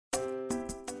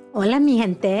Hola, mi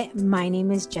gente. My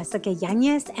name is Jessica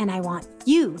Yanez, and I want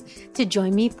you to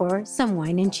join me for some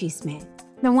Wine and Chisme.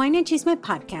 The Wine and Chisme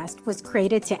podcast was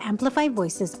created to amplify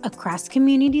voices across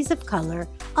communities of color,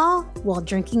 all while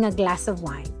drinking a glass of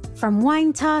wine. From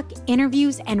wine talk,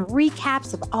 interviews, and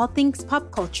recaps of all things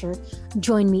pop culture,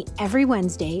 join me every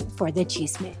Wednesday for the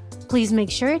Chisme. Please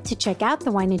make sure to check out the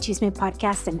Wine and Chisme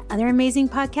podcast and other amazing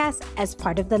podcasts as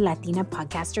part of the Latina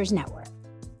Podcasters Network.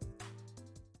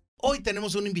 Hoy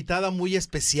tenemos una invitada muy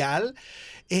especial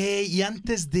y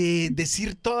antes de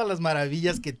decir todas las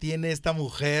maravillas que tiene esta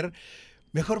mujer,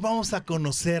 mejor vamos a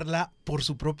conocerla por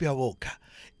su propia boca.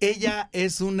 Ella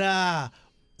es una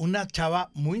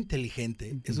chava muy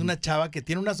inteligente, es una chava que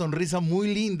tiene una sonrisa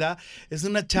muy linda, es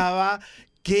una chava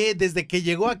que desde que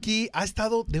llegó aquí ha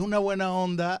estado de una buena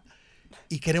onda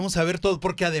y queremos saber todo,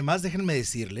 porque además déjenme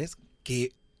decirles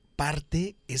que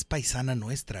parte es paisana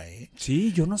nuestra, ¿eh?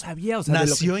 Sí, yo no sabía. O sea,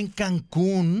 nació en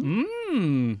Cancún,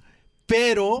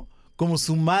 pero como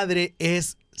su madre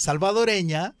es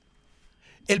salvadoreña,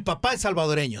 el papá es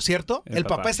salvadoreño, ¿cierto? El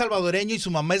papá es salvadoreño y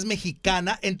su mamá es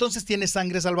mexicana, entonces tiene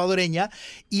sangre salvadoreña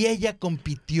y ella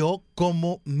compitió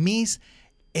como Miss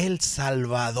El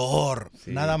Salvador,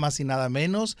 sí. Nada más y nada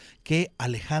menos que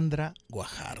Alejandra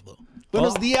Guajardo.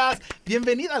 Buenos días,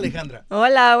 bienvenida Alejandra.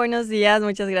 Hola, buenos días,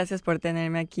 muchas gracias por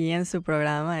tenerme aquí en su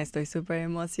programa. Estoy súper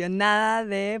emocionada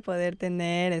de poder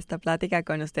tener esta plática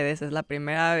con ustedes. Es la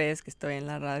primera vez que estoy en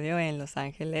la radio en Los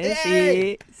Ángeles.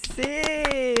 ¡Ey! Y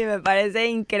sí, me parece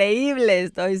increíble,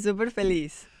 estoy súper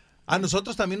feliz. A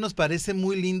nosotros también nos parece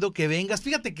muy lindo que vengas.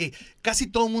 Fíjate que casi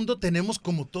todo el mundo tenemos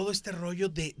como todo este rollo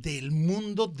del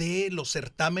mundo de los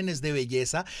certámenes de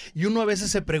belleza y uno a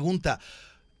veces se pregunta,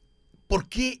 ¿por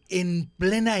qué en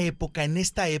plena época, en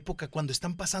esta época, cuando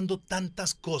están pasando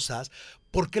tantas cosas,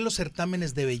 por qué los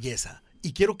certámenes de belleza?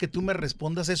 Y quiero que tú me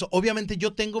respondas eso. Obviamente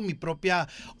yo tengo mi propia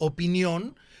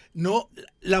opinión, ¿no?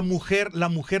 La mujer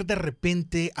de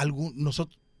repente,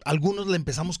 algunos la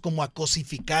empezamos como a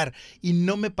cosificar y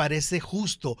no me parece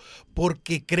justo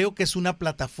porque creo que es una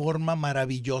plataforma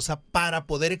maravillosa para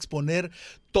poder exponer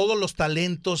todos los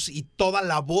talentos y toda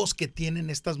la voz que tienen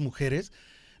estas mujeres,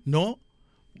 ¿no?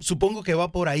 Supongo que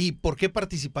va por ahí. ¿Por qué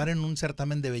participar en un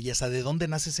certamen de belleza? ¿De dónde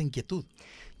nace esa inquietud?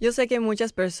 Yo sé que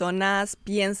muchas personas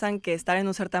piensan que estar en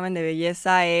un certamen de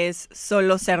belleza es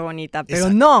solo ser bonita, pero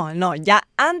exacto. No, ya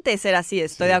antes era así,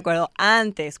 estoy de acuerdo,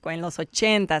 antes, en los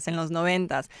 80s, en los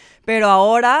 90s, pero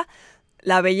ahora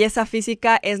la belleza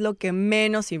física es lo que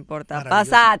menos importa,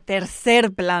 pasa a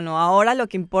tercer plano. Ahora lo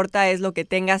que importa es lo que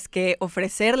tengas que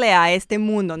ofrecerle a este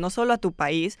mundo, no solo a tu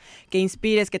país, que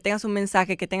inspires, que tengas un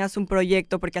mensaje, que tengas un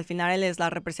proyecto, porque al final eres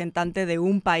la representante de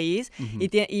un país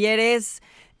y eres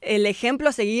el ejemplo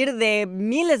a seguir de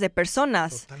miles de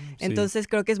personas. Totalmente. Entonces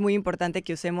creo que es muy importante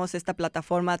que usemos esta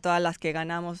plataforma, todas las que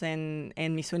ganamos en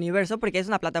Miss Universo, porque es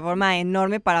una plataforma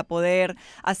enorme para poder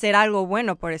hacer algo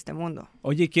bueno por este mundo.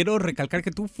 Oye, quiero recalcar que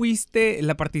tú fuiste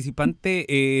la participante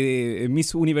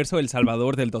Miss Universo El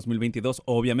Salvador del 2022,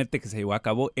 obviamente que se llevó a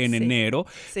cabo en enero,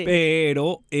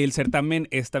 pero el certamen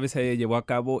esta vez se llevó a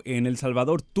cabo en El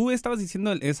Salvador. Tú estabas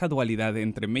diciendo esa dualidad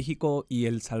entre México y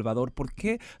El Salvador. ¿Por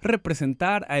qué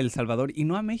representar a El Salvador y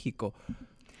no a México?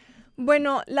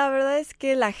 Bueno, la verdad es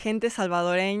que la gente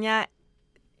salvadoreña,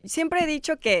 siempre he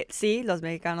dicho que sí, los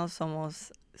mexicanos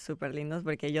somos súper lindos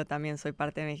porque yo también soy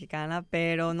parte mexicana,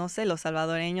 pero no sé, los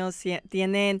salvadoreños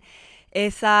tienen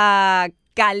esa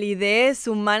calidez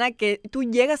humana que tú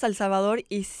llegas a El Salvador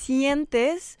y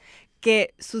sientes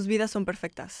que sus vidas son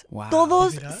perfectas. Wow.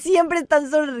 Todos siempre están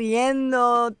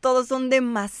sonriendo, todos son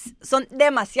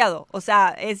demasiado. O sea,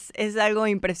 es algo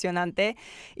impresionante.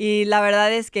 Y la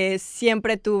verdad es que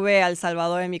siempre tuve a El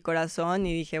Salvador en mi corazón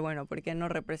y dije, bueno, ¿por qué no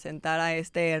representar a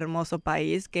este hermoso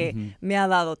país que me ha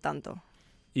dado tanto?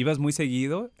 ¿Ibas muy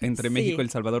seguido entre México y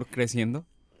El Salvador creciendo?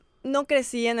 No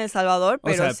crecí en El Salvador,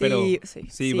 pero sí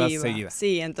ibas seguida.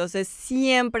 Sí, entonces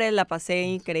siempre la pasé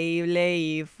increíble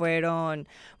y fueron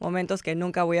momentos que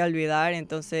nunca voy a olvidar.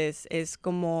 Entonces es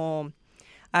como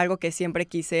algo que siempre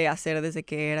quise hacer desde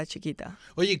que era chiquita.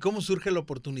 Oye, ¿cómo surge la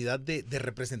oportunidad de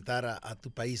representar a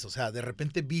tu país? O sea, ¿de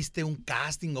repente viste un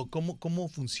casting o cómo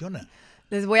funciona?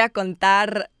 Les voy a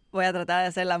contar. Voy a tratar de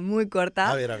hacerla muy corta.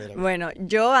 A ver. Bueno,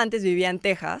 yo antes vivía en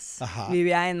Texas,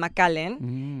 vivía en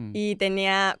McAllen, y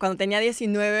cuando tenía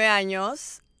 19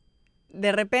 años,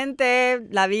 de repente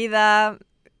la vida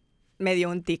me dio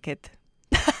un ticket.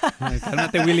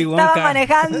 Cálmate, Willy Wonka. Estaba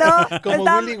manejando.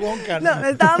 Willy Wonka, ¿no? No,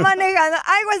 estaba manejando,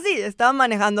 algo así. Estaba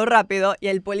manejando rápido y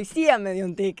el policía me dio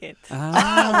un ticket.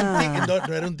 Un ticket.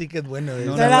 No era un ticket bueno.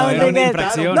 No era una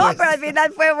infracción. No, pero al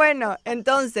final fue bueno.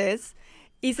 Entonces,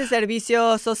 hice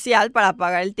servicio social para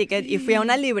pagar el ticket y fui a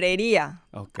una librería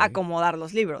a acomodar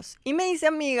los libros. Y me hice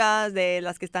amigas de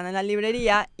las que están en la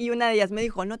librería y una de ellas me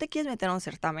dijo, ¿no te quieres meter a un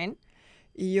certamen?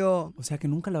 Y yo... O sea, que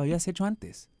nunca lo habías hecho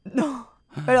antes.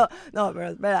 Pero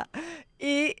espera.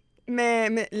 Y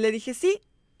le dije sí.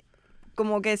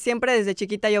 Como que siempre desde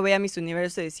chiquita yo veía Miss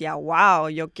Universo y decía, wow,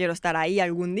 yo quiero estar ahí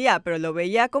algún día, pero lo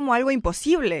veía como algo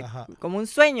imposible, como un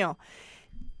sueño.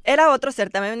 Era otro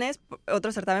certamen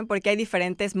porque hay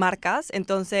diferentes marcas,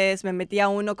 entonces me metí a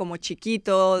uno como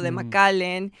chiquito de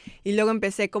McAllen y luego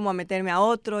empecé como a meterme a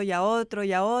otro y a otro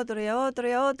y a otro y a otro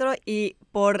y a otro y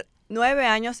por 9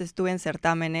 años estuve en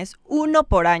certámenes, 1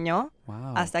 por año,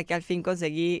 hasta que al fin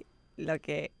conseguí lo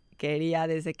que quería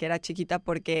desde que era chiquita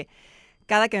porque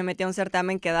cada que me metía a un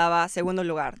certamen quedaba segundo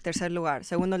lugar, tercer lugar,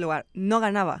 segundo lugar, no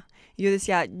ganaba. Y yo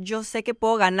decía, yo sé que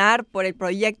puedo ganar por el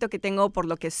proyecto que tengo, por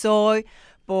lo que soy,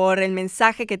 por el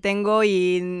mensaje que tengo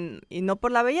y no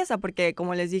por la belleza, porque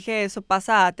como les dije, eso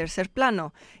pasa a tercer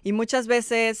plano. Y muchas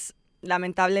veces,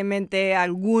 lamentablemente,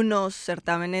 algunos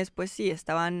certámenes, pues sí,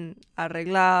 estaban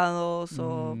arreglados.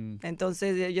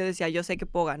 Entonces yo decía, yo sé que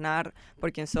puedo ganar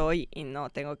por quien soy y no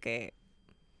tengo que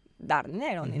dar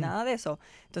dinero ni nada de eso.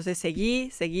 Entonces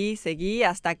seguí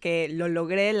hasta que lo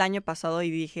logré el año pasado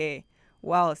y dije,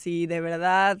 wow, si de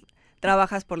verdad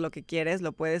trabajas por lo que quieres,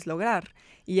 lo puedes lograr.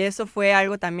 Y eso fue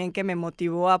algo también que me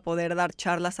motivó a poder dar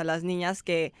charlas a las niñas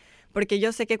porque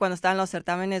yo sé que cuando estaban los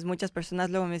certámenes muchas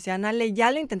personas luego me decían, Ale,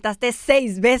 ya lo intentaste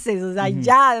 6 veces, o sea,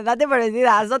 ya, date por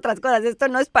vencida, haz otras cosas, esto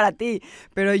no es para ti.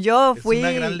 Pero yo fui... Es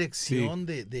una gran lección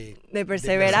de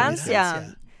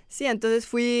perseverancia. Sí, entonces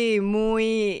fui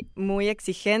muy, muy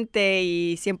exigente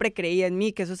y siempre creí en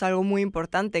mí, que eso es algo muy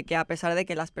importante, que a pesar de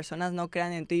que las personas no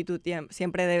crean en ti, tú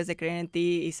siempre debes de creer en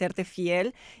ti y serte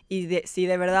fiel. Y si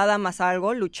de verdad amas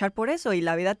algo, luchar por eso y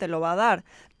la vida te lo va a dar,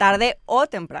 tarde o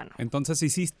temprano. Entonces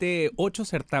hiciste 8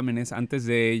 certámenes antes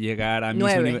de llegar a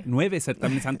 9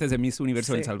 certámenes antes de Miss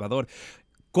Universo El Salvador.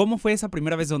 ¿Cómo fue esa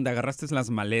primera vez donde agarraste las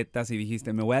maletas y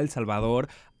dijiste, me voy a El Salvador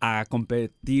a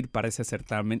competir para ese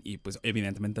certamen? Y pues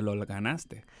evidentemente lo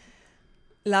ganaste.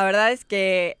 La verdad es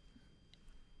que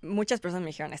muchas personas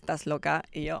me dijeron, ¿estás loca?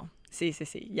 Y yo, sí,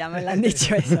 ya me lo han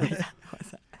dicho eso.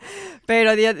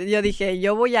 Pero yo dije,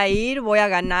 yo voy a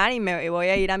ganar y me voy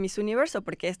a ir a Miss Universo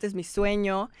porque este es mi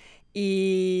sueño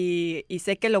y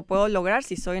sé que lo puedo lograr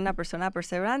si soy una persona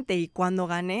perseverante. Y cuando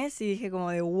gané, sí dije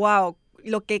como de, wow,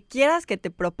 lo que quieras que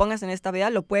te propongas en esta vida,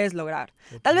 lo puedes lograr.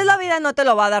 Tal vez la vida no te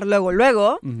lo va a dar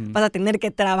luego, vas a tener que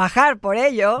trabajar por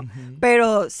ello,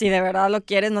 pero si de verdad lo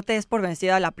quieres, no te des por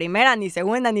vencida la primera, ni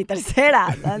segunda, ni tercera,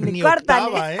 ni cuarta,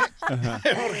 octava,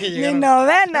 ni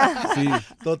novena. Sí,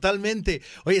 totalmente.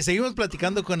 Oye, seguimos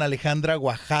platicando con Alejandra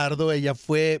Guajardo, ella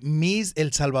fue Miss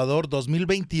El Salvador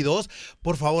 2022.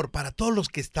 Por favor, para todos los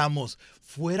que estamos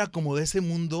fuera como de ese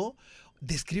mundo,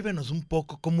 descríbenos un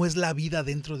poco cómo es la vida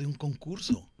dentro de un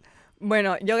concurso.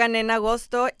 Bueno, yo gané en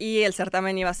agosto y el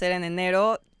certamen iba a ser en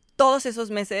enero. Todos esos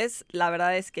meses, la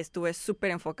verdad es que estuve súper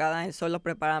enfocada en solo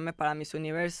prepararme para Miss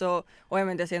Universo,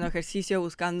 obviamente haciendo ejercicio,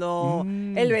 buscando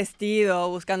el vestido,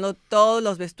 buscando todos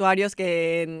los vestuarios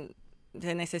que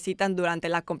se necesitan durante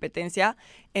la competencia.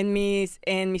 En Miss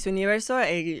Universo,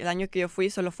 el año que yo fui,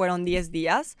 solo fueron 10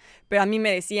 días, pero a mí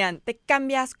me decían, te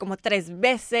cambias como 3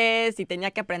 veces y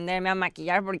tenía que aprenderme a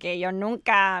maquillar porque yo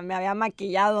nunca me había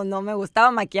maquillado, no me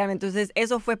gustaba maquillarme, entonces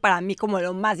eso fue para mí como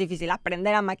lo más difícil,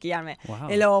 aprender a maquillarme.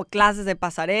 Wow. Y luego clases de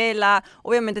pasarela,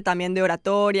 obviamente también de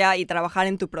oratoria y trabajar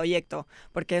en tu proyecto,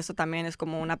 porque eso también es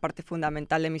como una parte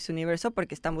fundamental de Miss Universo,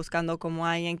 porque están buscando como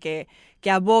alguien que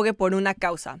abogue por una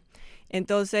causa.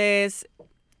 Entonces,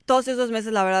 todos esos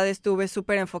meses, la verdad, estuve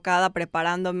súper enfocada,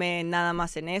 preparándome nada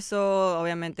más en eso.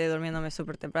 Obviamente, durmiéndome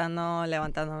súper temprano,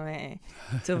 levantándome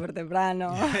súper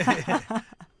temprano.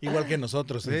 Igual que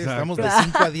nosotros, ¿eh? Exacto. Estamos de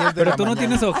 5 a 10 de la mañana. Pero tú no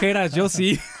tienes ojeras, yo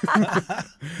sí.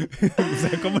 O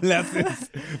sea, ¿cómo le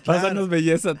haces? Pásanos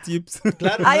belleza tips.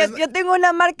 Claro. Yo tengo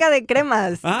una marca de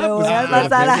cremas. Te voy a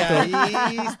pasar.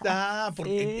 Ahí está,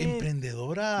 porque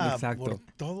emprendedora. Exacto. Por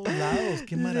todos lados,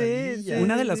 qué maravilla.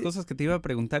 Una de las cosas que te iba a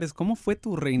preguntar es, ¿cómo fue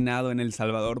tu reinado en El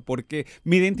Salvador? Porque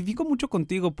me identifico mucho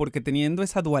contigo, porque teniendo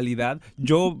esa dualidad,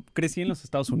 yo crecí en los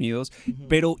Estados Unidos,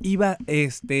 pero iba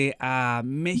a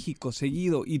México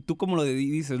seguido. Y tú, como lo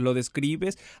dices, lo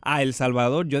describes a El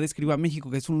Salvador, yo describo a México,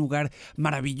 que es un lugar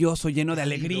maravilloso, lleno de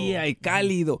alegría y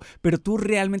cálido. Pero tú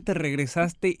realmente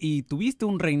regresaste y tuviste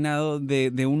un reinado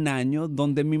de 1 año,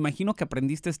 donde me imagino que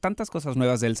aprendiste tantas cosas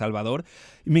nuevas de El Salvador.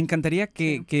 Me encantaría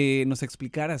que nos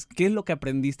explicaras qué es lo que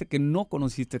aprendiste que no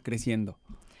conociste creciendo.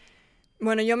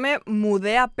 Bueno, yo me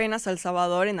mudé apenas a El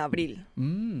Salvador en abril.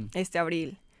 Este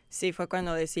abril. Sí, fue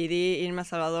cuando decidí irme a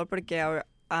Salvador porque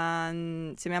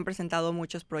se me han presentado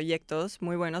muchos proyectos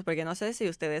muy buenos, porque no sé si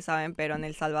ustedes saben, pero en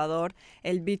El Salvador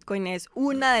el Bitcoin es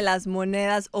una de las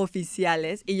monedas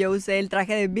oficiales y yo usé el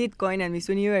traje de Bitcoin en Miss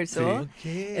Universo. Sí.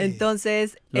 Okay.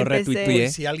 Entonces Lo retuiteé.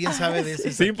 Si alguien sabe de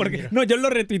eso. Sí, porque no, yo lo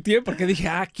retuiteé porque dije,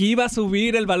 aquí va a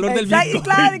subir el valor del Bitcoin.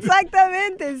 Claro,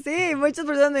 exactamente, sí. Muchas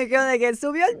personas me dijeron de que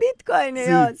subió el Bitcoin. Y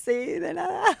yo, sí, de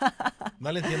nada.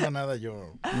 No le entiendo nada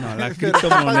yo. No, la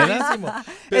criptomoneda.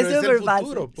 Pero es el súper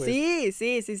futuro, fácil. pues.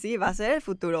 Sí, va a ser el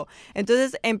futuro.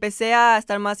 Entonces empecé a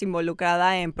estar más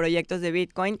involucrada en proyectos de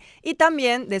Bitcoin y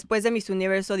también después de Miss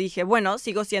Universo dije, bueno,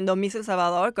 sigo siendo Miss El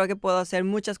Salvador, creo que puedo hacer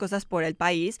muchas cosas por el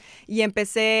país y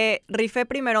rifé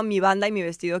primero mi banda y mi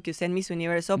vestido que usé en Miss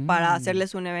Universo para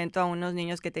hacerles un evento a unos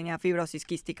niños que tenían fibrosis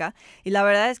quística y la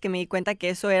verdad es que me di cuenta que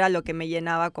eso era lo que me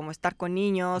llenaba, como estar con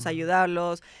niños,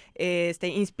 ayudarlos,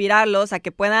 inspirarlos a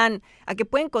que pueden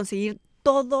conseguir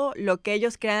todo lo que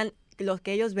ellos crean, lo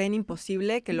que ellos ven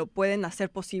imposible, que lo pueden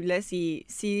hacer posible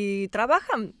si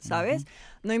trabajan, ¿sabes?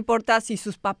 No importa si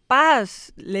sus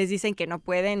papás les dicen que no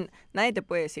pueden, nadie te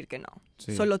puede decir que no.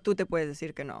 Sí. Solo tú te puedes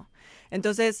decir que no.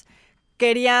 Entonces,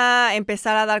 quería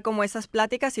empezar a dar como esas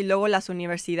pláticas y luego las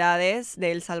universidades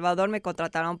de El Salvador me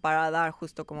contrataron para dar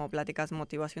justo como pláticas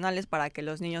motivacionales para que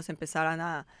los niños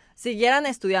siguieran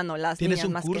estudiando, las niñas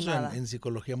más que nada. Tienes un curso en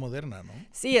psicología moderna, ¿no?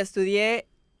 Sí, estudié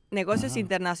negocios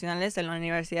internacionales en la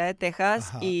Universidad de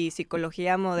Texas y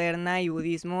psicología moderna y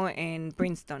budismo en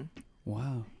Princeton.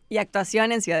 Wow. Y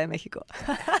actuación en Ciudad de México.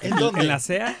 ¿En dónde? ¿En la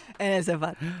CEA? En el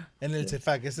CEFAC. En el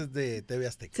CEFAC, ese es de TV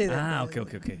Azteca. Sí,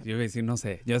 ok. Yo iba a decir, no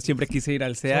sé. Yo siempre quise ir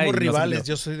al CEA. Somos rivales,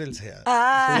 yo soy del CEA.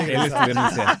 Sí, él estudió en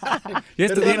el CEA. Yo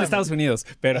estudié en Estados Unidos,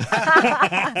 pero...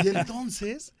 Y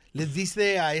entonces les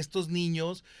dice a estos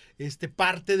niños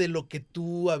parte de lo que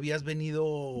tú habías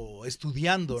venido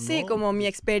estudiando, ¿no? Sí, como mi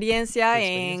experiencia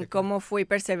en cómo fui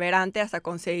perseverante hasta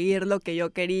conseguir lo que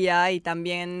yo quería y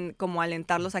también como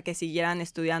alentarlos a que siguieran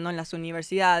estudiando en las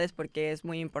universidades porque es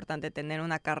muy importante tener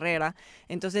una carrera.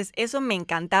 Entonces eso me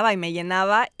encantaba y me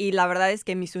llenaba y la verdad es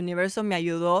que Miss Universo me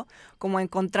ayudó como a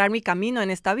encontrar mi camino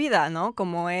en esta vida, ¿no?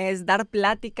 Como es dar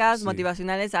pláticas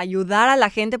motivacionales, ayudar a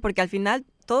la gente porque al final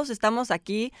todos estamos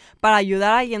aquí para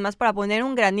ayudar a alguien más, para poner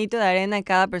un granito de arena en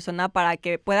cada persona para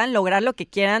que puedan lograr lo que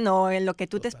quieran o en lo que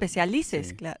tú te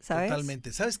especialices, ¿sabes?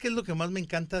 Totalmente. ¿Sabes qué es lo que más me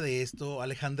encanta de esto,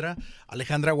 Alejandra?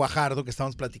 Alejandra Guajardo, que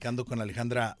estamos platicando con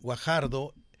Alejandra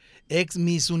Guajardo, ex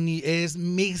Miss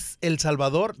El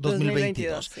Salvador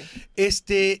 2022.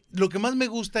 Sí. Lo que más me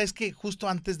gusta es que justo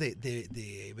antes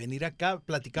de venir acá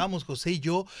platicábamos José y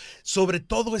yo sobre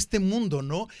todo este mundo,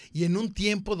 ¿no? Y en un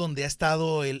tiempo donde ha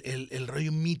estado el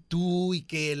rollo Me Too y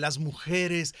que las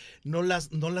mujeres no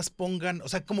las pongan, o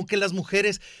sea, como que las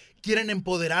mujeres quieren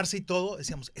empoderarse y todo,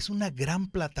 decíamos, es una gran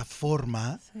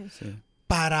plataforma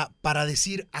para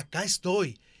decir, acá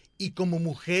estoy. Y como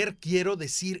mujer quiero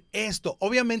decir esto.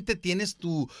 Obviamente tienes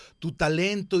tu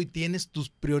talento y tienes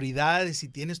tus prioridades y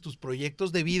tienes tus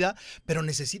proyectos de vida, pero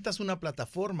necesitas una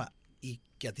plataforma. Y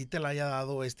que a ti te la haya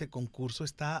dado este concurso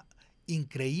está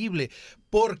increíble,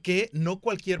 porque no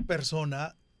cualquier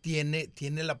persona tiene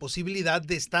la posibilidad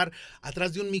de estar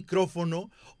atrás de un micrófono.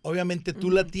 Obviamente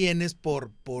tú la tienes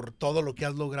por todo lo que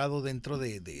has logrado dentro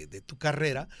de tu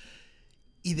carrera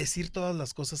y decir todas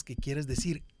las cosas que quieres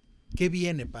decir. ¿Qué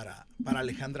viene para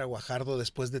Alejandra Guajardo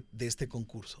después de este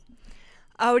concurso?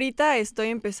 Ahorita estoy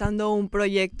empezando un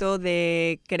proyecto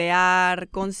de crear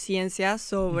conciencia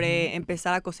sobre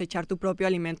empezar a cosechar tu propio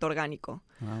alimento orgánico.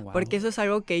 Wow. Porque eso es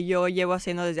algo que yo llevo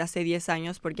haciendo desde hace 10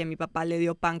 años porque a mi papá le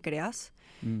dio páncreas.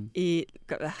 Y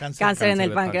cáncer en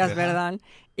el páncreas, ¿verdad?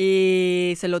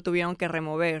 Y se lo tuvieron que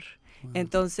remover. Wow.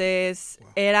 Entonces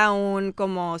era un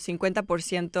como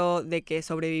 50% de que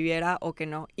sobreviviera o que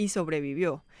no, y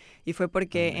sobrevivió. Y fue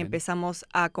porque empezamos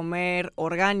a comer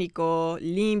orgánico,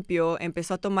 limpio,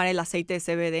 empezó a tomar el aceite de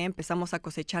CBD, empezamos a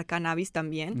cosechar cannabis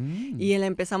también y le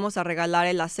empezamos a regalar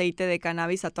el aceite de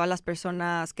cannabis a todas las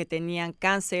personas que tenían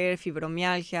cáncer,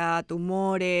 fibromialgia,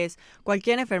 tumores,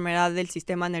 cualquier enfermedad del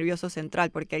sistema nervioso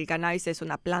central, porque el cannabis es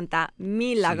una planta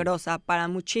milagrosa para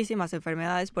muchísimas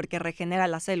enfermedades porque regenera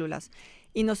las células.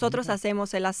 Y nosotros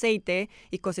hacemos el aceite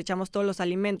y cosechamos todos los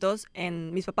alimentos.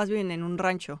 Mis papás viven en un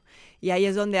rancho y ahí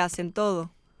es donde hacen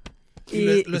todo.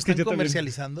 ¿Y lo están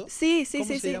comercializando? Sí. ¿Cómo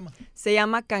se llama? Se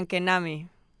llama Cankenami.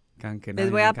 Cankenami,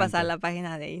 Les voy a me pasar encanta. la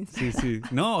página de Instagram. Sí.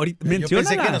 No, ahorita, Yo pensé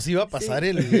menciónala. que nos iba a pasar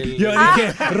el... Yo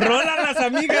dije, rólalas,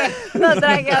 amiga. No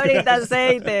traje ahorita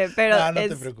aceite, pero No, no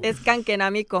te preocupes. es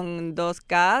Cankenami con 2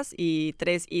 Ks y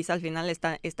 3 Is al final,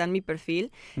 está en mi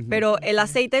perfil. Pero el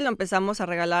aceite lo empezamos a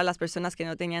regalar a las personas que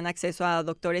no tenían acceso a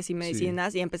doctores y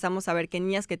medicinas, y empezamos a ver que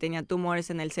niñas que tenían tumores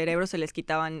en el cerebro se les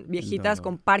quitaban, viejitas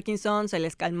con Parkinson se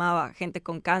les calmaba, gente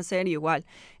con cáncer igual.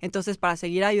 Entonces, para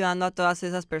seguir ayudando a todas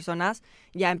esas personas,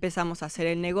 ya empezamos a hacer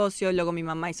el negocio. Luego mi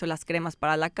mamá hizo las cremas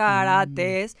para la cara,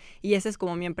 tés, y ese es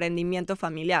como mi emprendimiento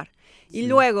familiar. Y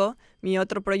luego, mi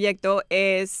otro proyecto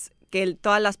es que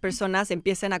todas las personas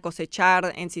empiecen a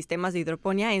cosechar en sistemas de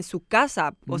hidroponía en su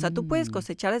casa. O sea, tú puedes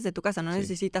cosechar desde tu casa, no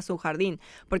necesitas un jardín,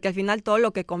 porque al final todo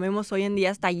lo que comemos hoy en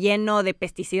día está lleno de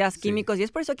pesticidas químicos y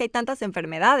es por eso que hay tantas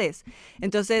enfermedades.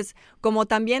 Entonces, como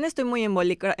también estoy muy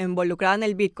involucrada en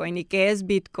el Bitcoin, y qué es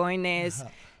Bitcoin es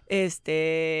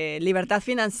libertad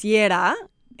financiera.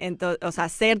 O sea,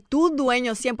 ser tú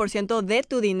dueño 100% de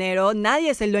tu dinero, nadie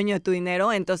es el dueño de tu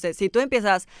dinero. Entonces, si tú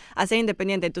empiezas a ser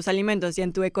independiente en tus alimentos y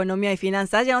en tu economía y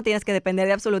finanzas, ya no tienes que depender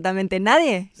de absolutamente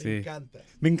nadie. Sí. Me encanta.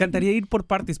 Me encantaría ir por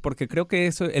partes porque creo que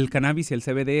eso, el cannabis y el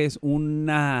CBD es un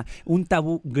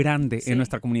tabú grande en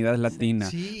nuestra comunidad latina.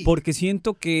 Sí. Porque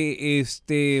siento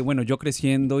que, bueno, yo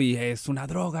creciendo y es una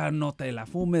droga, no te la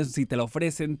fumes, si te la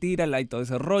ofrecen, tírala y todo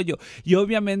ese rollo. Y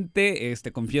obviamente,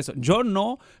 confieso, yo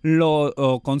no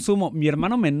lo consumo. Mi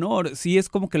hermano menor sí es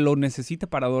como que lo necesita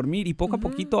para dormir y poco a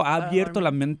poquito ha abierto la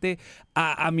mente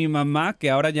a mi mamá, que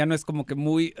ahora ya no es como que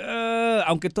muy...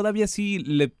 aunque todavía sí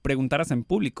le preguntaras en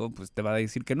público, pues te va a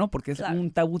decir que no, porque es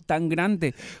un tabú tan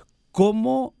grande.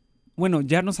 ¿Cómo, bueno,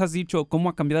 ya nos has dicho cómo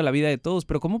ha cambiado la vida de todos,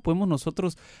 pero cómo podemos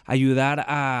nosotros ayudar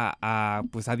a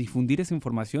difundir esa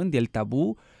información del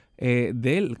tabú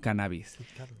del cannabis?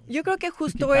 Yo creo que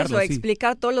justo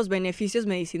explicar todos los beneficios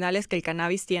medicinales que el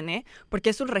cannabis tiene, porque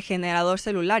es un regenerador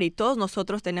celular y todos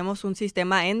nosotros tenemos un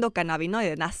sistema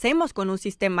endocannabinoide. Nacemos con un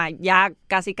sistema ya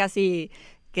casi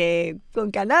que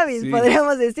con cannabis,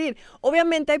 podríamos decir.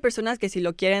 Obviamente hay personas que si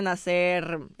lo quieren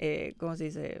hacer, ¿cómo se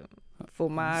dice?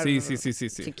 Fumar. Sí.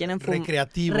 Si quieren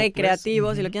recreativo,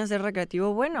 pues. Si lo quieren hacer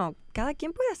recreativo, bueno, cada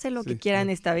quien puede hacer lo que quiera en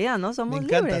esta vida, ¿no? Somos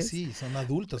libres. Me encanta, sí, son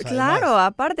adultos. Claro, además.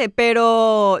 aparte,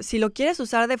 pero si lo quieres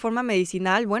usar de forma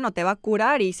medicinal, bueno, te va a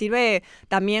curar y sirve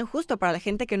también justo para la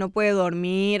gente que no puede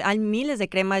dormir. Hay miles de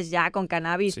cremas ya con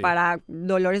cannabis para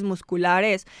dolores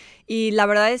musculares. Y la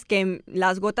verdad es que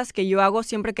las gotas que yo hago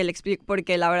siempre que le explico,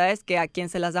 porque la verdad es que a quien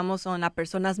se las damos son a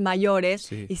personas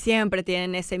mayores y siempre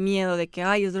tienen ese miedo de que,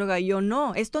 ay, es droga. Y yo,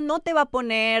 no, esto no te va a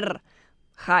poner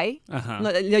high.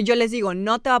 No, yo les digo,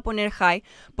 no te va a poner high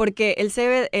porque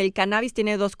el cannabis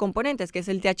tiene 2 componentes, que es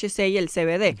el THC y el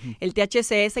CBD. El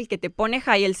THC es el que te pone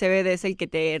high, el CBD es el que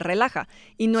te relaja.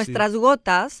 Y nuestras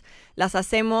gotas las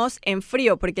hacemos en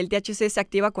frío porque el THC se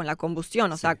activa con la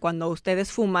combustión. O sea, cuando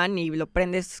ustedes fuman y lo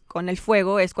prendes con el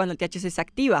fuego es cuando el THC se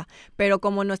activa. Pero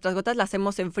como nuestras gotas las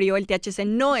hacemos en frío, el THC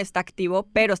no está activo,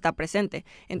 pero está presente.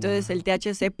 Entonces el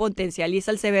THC potencializa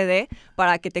el CBD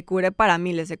para que te cure para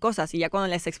miles de cosas. Y ya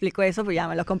cuando les explico eso, pues ya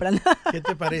me lo compran. ¿Qué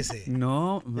te parece?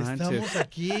 No, manches. Estamos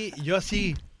aquí, yo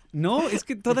así. No, es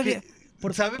que todavía...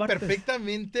 Sabe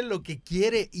perfectamente lo que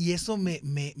quiere y eso me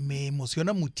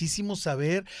emociona muchísimo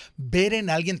ver en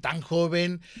alguien tan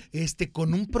joven,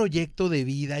 con un proyecto de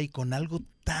vida y con algo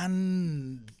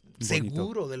tan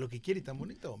seguro de lo que quiere y tan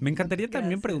bonito. Me encantaría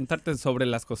también preguntarte sobre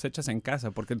las cosechas en casa,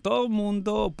 porque todo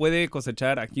mundo puede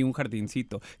cosechar aquí un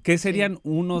jardincito. ¿Qué serían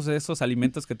unos de esos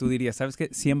alimentos que tú dirías? ¿Sabes qué?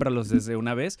 Siémbralos desde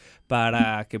una vez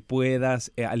para que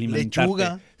puedas alimentarte.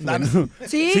 Lechuga. Bueno,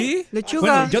 sí,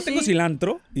 lechuga. Bueno, yo tengo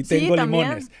cilantro y tengo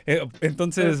limones.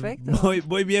 Entonces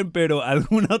voy bien, pero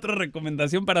 ¿alguna otra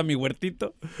recomendación para mi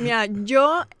huertito? Mira,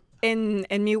 yo...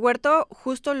 En mi huerto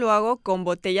justo lo hago con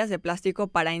botellas de plástico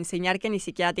para enseñar que ni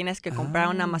siquiera tienes que comprar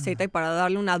una maceta y para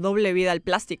darle una doble vida al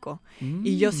plástico.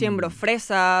 Y yo siembro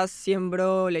fresas,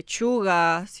 siembro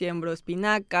lechuga, siembro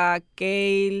espinaca,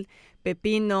 kale,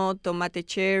 pepino, tomate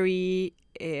cherry,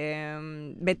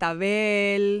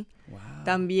 betabel,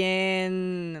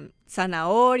 también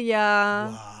zanahoria,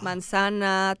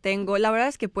 manzana. La verdad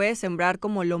es que puedes sembrar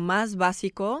como lo más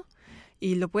básico.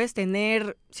 Y lo puedes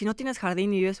tener, si no tienes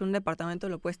jardín y vives en un departamento,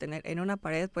 lo puedes tener en una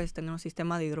pared, puedes tener un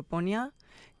sistema de hidroponía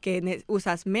que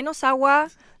usas menos agua,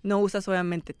 no usas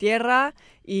obviamente tierra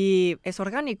y es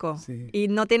orgánico. Sí. Y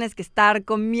no tienes que estar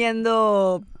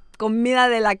comiendo comida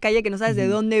de la calle que no sabes de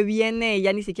dónde viene y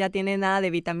ya ni siquiera tiene nada de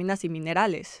vitaminas y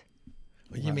minerales.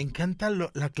 Oye, me encanta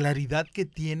la claridad que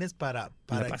tienes para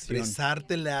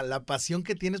expresarte, la pasión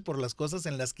que tienes por las cosas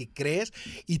en las que crees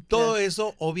y todo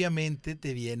eso obviamente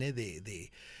te viene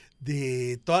de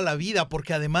de toda la vida,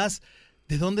 porque además,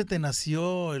 ¿de dónde te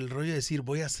nació el rollo de decir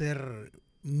voy a ser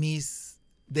Miss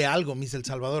de algo, Miss El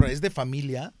Salvador? ¿Es de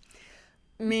familia?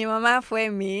 Mi mamá fue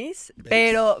Miss,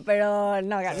 pero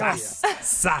no ganó.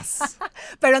 ¡Sas!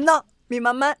 Pero no, mi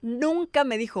mamá nunca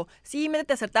me dijo, sí,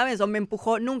 métete a certámenes, o me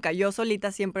empujó, nunca. Yo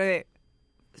solita siempre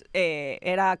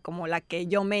era como la que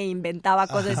yo me inventaba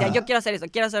cosas, decía, yo quiero hacer eso,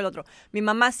 quiero hacer lo otro. Mi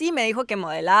mamá sí me dijo que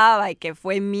modelaba y que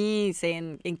fue Miss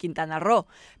en Quintana Roo,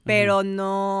 pero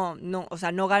no, o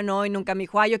sea, no ganó y nunca me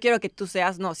dijo, yo quiero que tú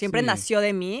seas, no, siempre nació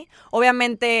de mí.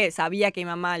 Obviamente sabía que mi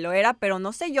mamá lo era, pero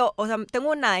no sé yo, o sea,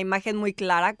 tengo una imagen muy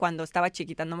clara cuando estaba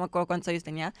chiquita, no me acuerdo cuántos años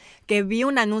tenía, que vi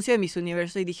un anuncio de Miss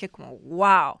Universo y dije como,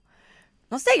 wow.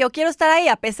 No sé, yo quiero estar ahí,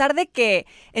 a pesar de que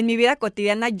en mi vida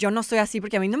cotidiana yo no soy así,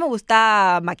 porque a mí no me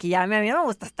gusta maquillarme, a mí no me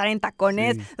gusta estar en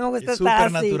tacones, no me gusta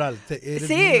estar así. Natural.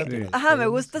 Me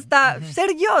gusta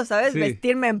ser yo, ¿sabes?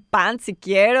 Vestirme en pants si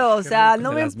quiero, o sea,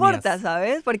 no me importa,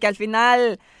 ¿sabes? Porque al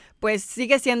final, pues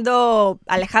sigue siendo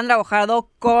Alejandra Guajardo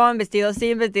con vestido,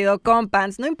 sin vestido, con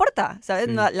pants, no importa, ¿sabes?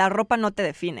 No, la ropa no te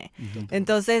define.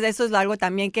 Entonces, eso es algo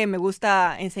también que me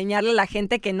gusta enseñarle a la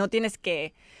gente, que no tienes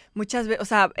que... Muchas veces, o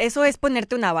sea, eso es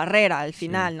ponerte una barrera al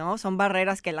final, ¿no? Son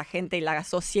barreras que la gente y la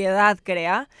sociedad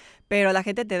crea, pero la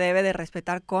gente te debe de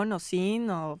respetar con o sin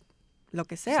o lo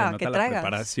que sea que traigas. La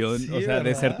preparación, o sea,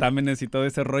 de certámenes y todo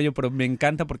ese rollo, pero me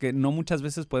encanta porque no muchas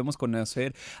veces podemos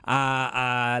conocer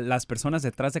a las personas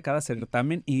detrás de cada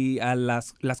certamen y a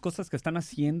las cosas que están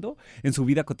haciendo en su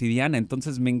vida cotidiana.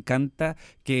 Entonces me encanta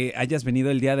que hayas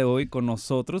venido el día de hoy con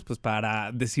nosotros, pues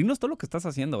para decirnos todo lo que estás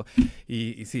haciendo.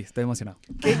 Y sí, estoy emocionado.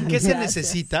 ¿Qué se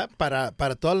necesita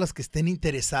para todas las que estén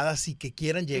interesadas y que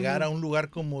quieran llegar a un lugar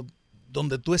como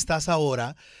donde tú estás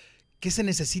ahora? ¿Qué se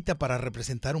necesita para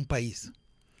representar un país?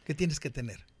 ¿Qué tienes que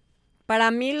tener?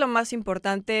 Para mí lo más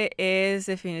importante es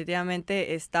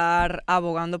definitivamente estar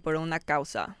abogando por una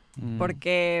causa.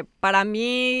 Porque para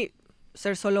mí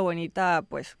ser solo bonita,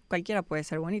 pues cualquiera puede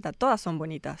ser bonita. Todas son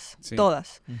bonitas,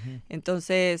 todas.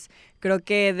 Entonces creo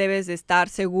que debes de estar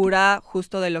segura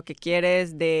justo de lo que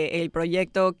quieres, del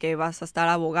proyecto que vas a estar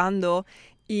abogando.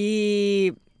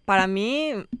 Y para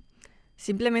mí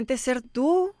simplemente ser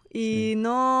tú. Y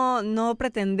no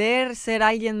pretender ser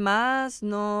alguien más,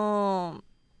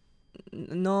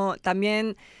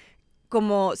 también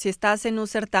como si estás en un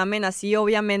certamen así,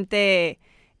 obviamente,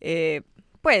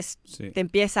 pues te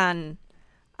empiezan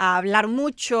a hablar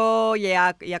mucho y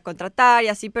a contratar y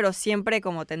así, pero siempre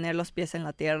como tener los pies en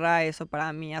la tierra, eso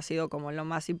para mí ha sido como lo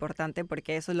más importante,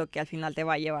 porque eso es lo que al final te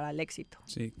va a llevar al éxito.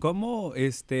 Sí. ¿Cómo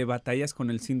batallas con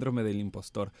el síndrome del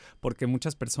impostor? Porque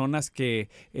muchas personas que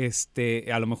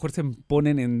a lo mejor se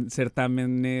ponen en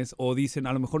certámenes o dicen,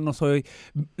 a lo mejor no soy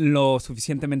lo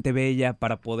suficientemente bella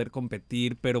para poder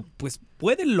competir, pero pues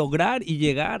pueden lograr y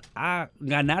llegar a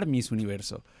ganar Miss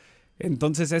Universo.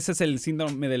 Entonces ese es el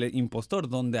síndrome del impostor,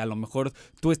 donde a lo mejor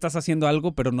tú estás haciendo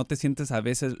algo, pero no te sientes a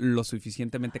veces lo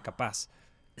suficientemente capaz.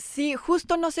 Sí,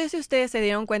 justo no sé si ustedes se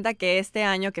dieron cuenta que este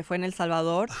año que fue en El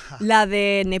Salvador, la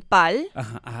de Nepal,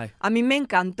 a mí me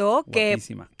encantó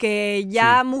que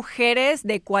ya mujeres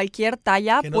de cualquier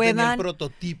talla que no puedan... tenía el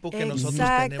prototipo que nosotros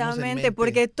tenemos en mente.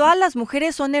 Porque todas las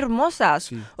mujeres son hermosas.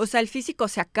 Sí. O sea, el físico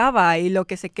se acaba y lo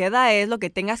que se queda es lo que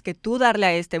tengas que tú darle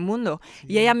a este mundo. Sí,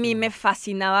 y ella a mí me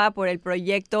fascinaba por el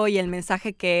proyecto y el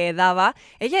mensaje que daba.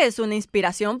 Ella es una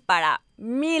inspiración para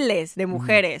miles de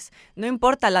mujeres. No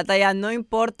importa la talla, no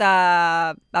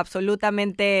importa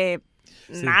absolutamente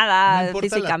nada, no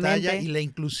importa físicamente. La talla y la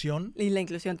inclusión. Y la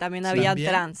inclusión también había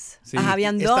trans. Sí.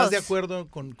 Habían dos. ¿Estás de acuerdo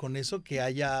con eso? Que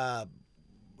haya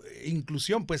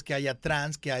inclusión, pues que haya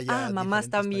trans, que haya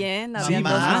mamás también, había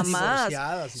dos mamás.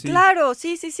 Sí. Claro,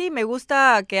 sí, me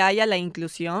gusta que haya la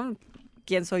inclusión.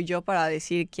 ¿Quién soy yo para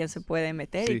decir quién se puede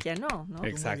meter y quién no?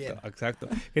 Exacto.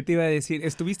 ¿Qué te iba a decir?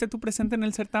 ¿Estuviste tú presente en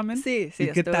el certamen? Sí. ¿Y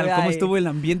qué tal? ¿Cómo estuvo el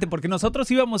ambiente? Porque nosotros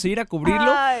íbamos a ir a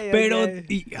cubrirlo,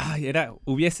 pero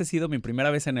hubiese sido mi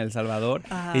primera vez en El Salvador.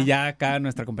 Y ya acá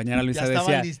nuestra compañera Luisa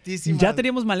decía, ya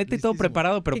teníamos maleta y todo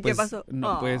preparado, pero pues, ¿qué pasó?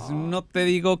 Pues no te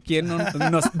digo quién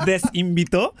nos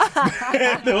desinvitó,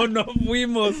 pero no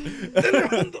fuimos.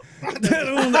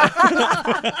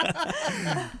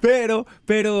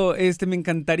 Pero me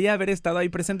encantaría haber estado ahí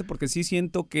presente, porque sí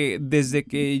siento que desde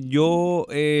que yo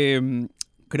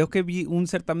creo que vi un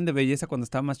certamen de belleza cuando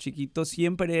estaba más chiquito,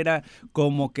 siempre era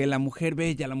como que la mujer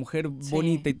bella, la mujer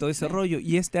bonita y todo ese rollo.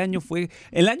 Y este año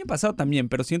el año pasado también,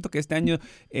 pero siento que este año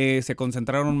se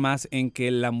concentraron más en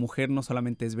que la mujer no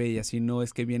solamente es bella, sino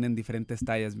es que vienen diferentes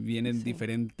tallas, vienen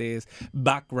diferentes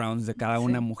backgrounds de cada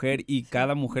una mujer, y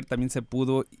cada mujer también se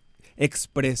pudo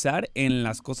expresar en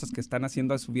las cosas que están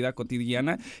haciendo a su vida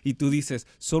cotidiana y tú dices,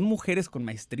 son mujeres con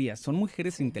maestría, son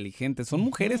mujeres inteligentes, son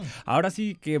mujeres, ahora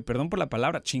sí que, perdón por la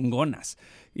palabra, chingonas.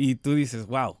 Y tú dices,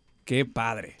 wow, qué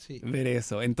padre ver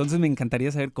eso. Entonces me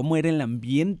encantaría saber cómo era el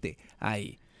ambiente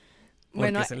ahí.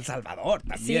 Porque es El Salvador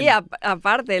también. Sí,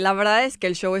 aparte, la verdad es que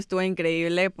el show estuvo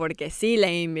increíble porque sí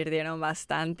le invirtieron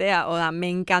bastante. O sea, me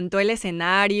encantó el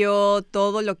escenario,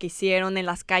 todo lo que hicieron. En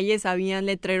las calles habían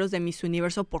letreros de Miss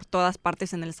Universo por todas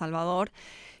partes en El Salvador.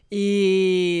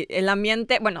 Y el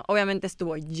ambiente, bueno, obviamente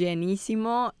estuvo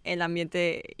llenísimo, el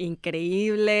ambiente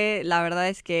increíble. La verdad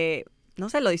es que, no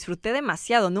sé, lo disfruté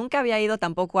demasiado. Nunca había ido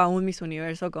tampoco a un Miss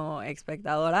Universo como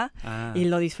espectadora y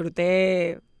lo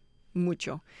disfruté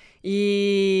mucho.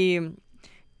 Y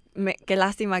qué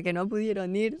lástima que no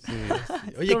pudieron ir. Sí.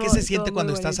 Oye, ¿qué se siente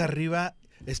cuando estás arriba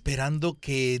esperando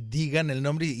que digan el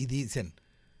nombre y dicen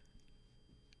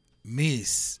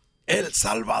Miss El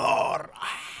Salvador?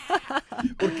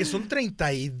 Porque son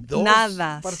 32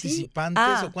 participantes.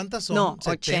 ¿Sí? ¿O cuántas son? No,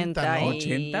 70, 80, ¿no?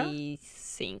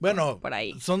 85, bueno, por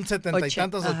ahí. son 70 y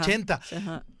tantas, 80.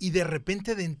 Ajá. Y de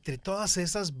repente de entre todas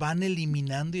esas van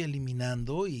eliminando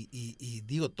y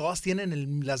digo, todas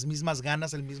tienen las mismas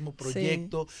ganas, el mismo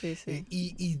proyecto. Sí.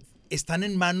 Y están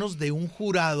en manos de un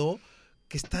jurado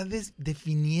que está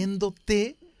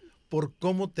definiéndote por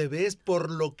cómo te ves, por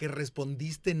lo que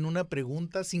respondiste en una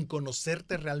pregunta sin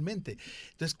conocerte realmente.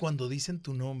 Entonces, cuando dicen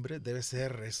tu nombre, debe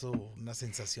ser eso una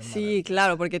sensación maravillosa. Sí,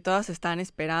 claro, porque todas están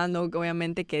esperando,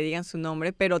 obviamente, que digan su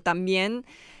nombre, pero también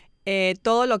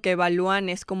todo lo que evalúan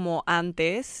es como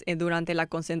antes, durante la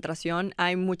concentración,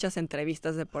 hay muchas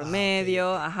entrevistas de por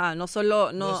medio, okay. Ajá, no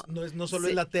solo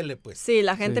es la tele, pues. Sí,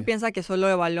 la gente piensa que solo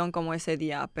evalúan como ese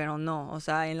día, pero no, o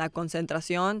sea, en la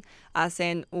concentración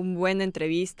hacen un buen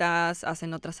entrevistas,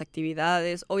 hacen otras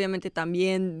actividades, obviamente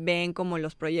también ven como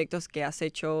los proyectos que has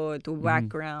hecho, tu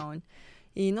background,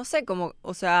 y no sé, como,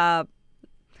 o sea,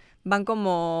 van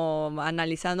como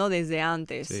analizando desde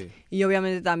antes. Sí. Y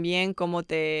obviamente también cómo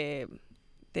te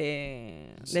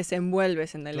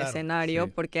desenvuelves en el escenario,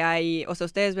 porque hay, o sea,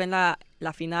 ustedes ven la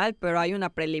final, pero hay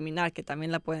una preliminar que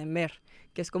también la pueden ver,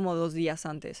 que es como 2 días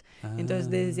antes.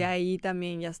 Entonces, desde ahí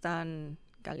también ya están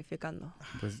calificando.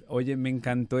 Pues, oye, me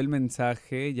encantó el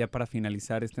mensaje, ya para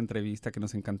finalizar esta entrevista, que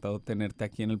nos ha encantado tenerte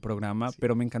aquí en el programa,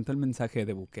 pero me encantó el mensaje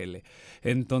de Bukele.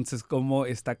 Entonces, ¿cómo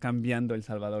está cambiando El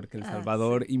Salvador? Que El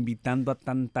Salvador, invitando a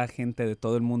tanta gente de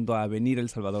todo el mundo a venir a El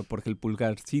Salvador, porque el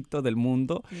pulgarcito del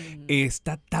mundo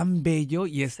está tan bello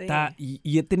y está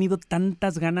y he tenido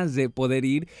tantas ganas de poder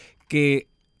ir que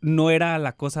no era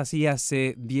la cosa así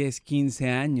hace 10,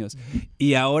 15 años.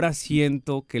 Y ahora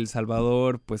siento que El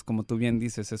Salvador, pues como tú bien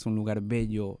dices, es un lugar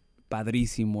bello,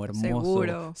 padrísimo,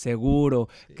 hermoso, seguro,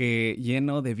 que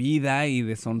lleno de vida y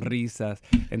de sonrisas.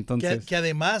 Entonces, que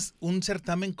además un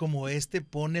certamen como este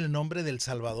pone el nombre del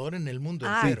Salvador en el mundo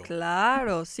entero.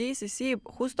 Claro, sí.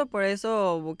 Justo por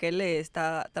eso Bukele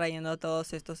está trayendo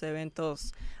todos estos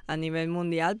eventos a nivel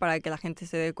mundial, para que la gente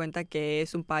se dé cuenta que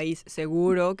es un país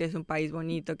seguro, que es un país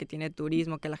bonito, que tiene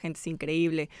turismo, que la gente es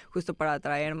increíble, justo para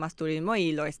atraer más turismo,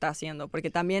 y lo está haciendo,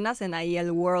 porque también hacen ahí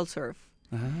el World Surf.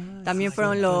 También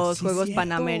fueron los Juegos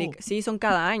Panamericanos. Sí, son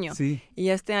cada año. Sí. Y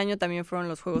este año también fueron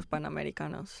los Juegos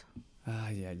Panamericanos.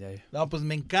 Ay. No, pues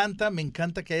me encanta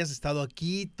que hayas estado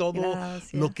aquí, todo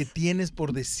lo que tienes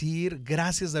por decir.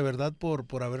 Gracias de verdad por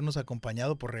habernos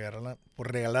acompañado, por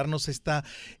regalarnos esta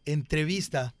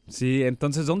entrevista. Sí,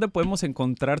 entonces, ¿dónde podemos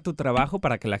encontrar tu trabajo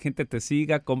para que la gente te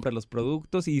siga, compre los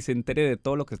productos y se entere de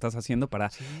todo lo que estás haciendo para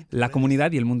la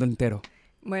comunidad y el mundo entero?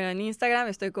 Bueno, en Instagram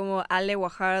estoy como Ale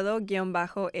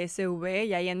Guajardo_SV,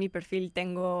 y ahí en mi perfil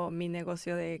tengo mi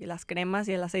negocio de las cremas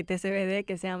y el aceite CBD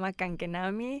que se llama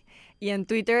Kankenami, y en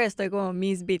Twitter estoy como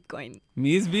Miss Bitcoin.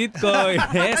 Miss Bitcoin,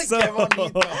 eso. ¡Qué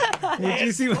bonito!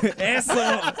 Muchísimo,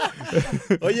 eso.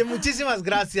 Oye, muchísimas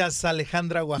gracias,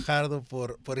 Alejandra Guajardo,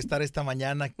 por estar esta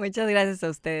mañana. Muchas gracias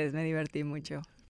a ustedes, me divertí mucho.